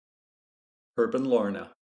Urban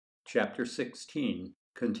Lorna, Chapter 16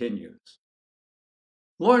 continues.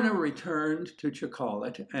 Lorna returned to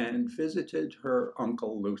Chicolet and visited her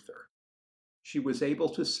Uncle Luther. She was able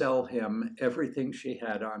to sell him everything she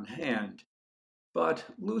had on hand, but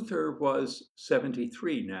Luther was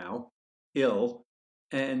 73 now, ill,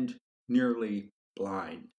 and nearly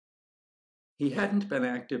blind. He hadn't been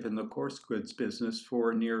active in the coarse goods business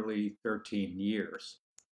for nearly 13 years.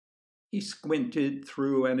 He squinted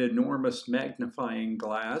through an enormous magnifying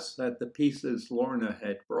glass at the pieces Lorna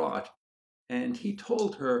had brought, and he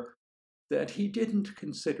told her that he didn't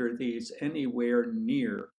consider these anywhere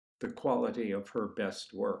near the quality of her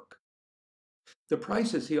best work. The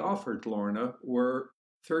prices he offered Lorna were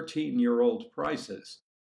 13-year-old prices,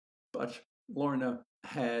 but Lorna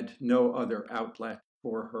had no other outlet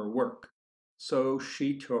for her work, so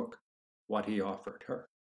she took what he offered her.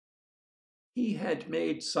 He had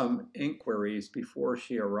made some inquiries before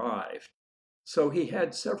she arrived, so he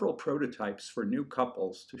had several prototypes for new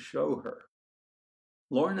couples to show her.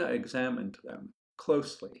 Lorna examined them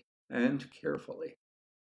closely and carefully,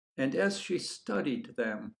 and as she studied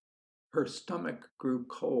them, her stomach grew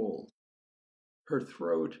cold, her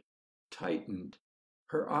throat tightened,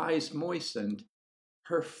 her eyes moistened,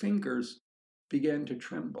 her fingers began to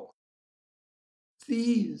tremble.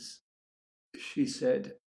 "These," she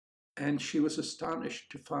said, and she was astonished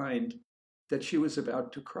to find that she was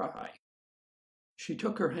about to cry. She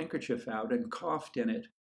took her handkerchief out and coughed in it,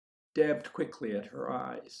 dabbed quickly at her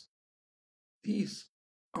eyes. "These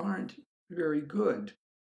aren't very good,"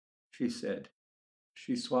 she said.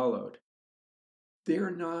 She swallowed.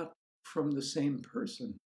 "They're not from the same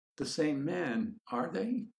person, the same man, are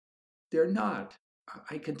they? They're not.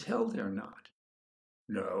 I can tell they're not."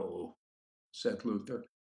 "No," said Luther.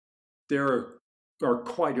 "There are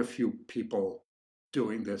quite a few people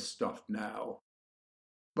doing this stuff now.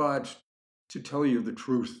 But to tell you the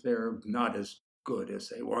truth, they're not as good as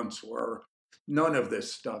they once were. None of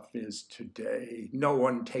this stuff is today. No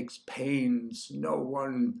one takes pains. No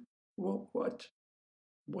one. Well,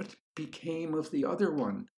 what became of the other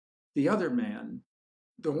one? The other man?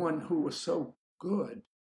 The one who was so good?"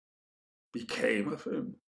 "Became of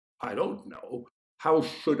him? I don't know. How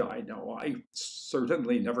should I know? I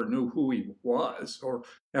certainly never knew who he was, or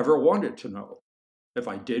ever wanted to know. If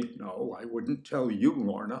I did know, I wouldn't tell you,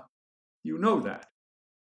 Lorna. You know that.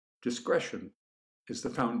 Discretion is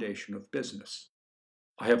the foundation of business.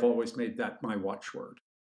 I have always made that my watchword.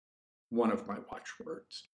 One of my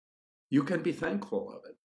watchwords. You can be thankful of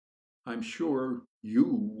it. I'm sure you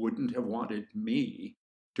wouldn't have wanted me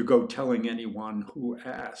to go telling anyone who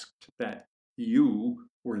asked that you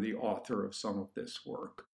were the author of some of this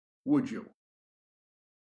work, would you?"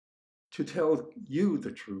 "To tell you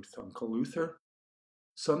the truth, Uncle Luther,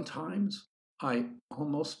 sometimes I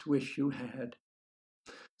almost wish you had.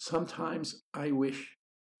 Sometimes I wish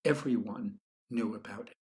everyone knew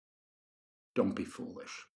about it." "Don't be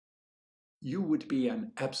foolish. You would be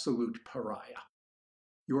an absolute pariah.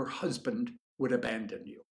 Your husband would abandon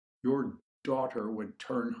you. Your daughter would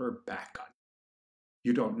turn her back on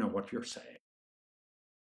you. You don't know what you're saying."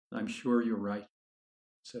 "I'm sure you're right,"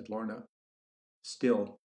 said Lorna.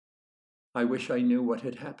 "Still, I wish I knew what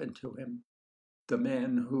had happened to him. The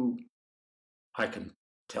man who—" "I can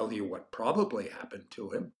tell you what probably happened to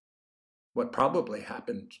him. What probably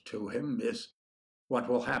happened to him is what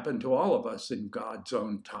will happen to all of us in God's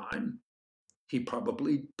own time. He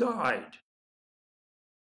probably died."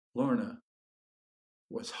 Lorna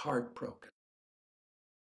was heartbroken.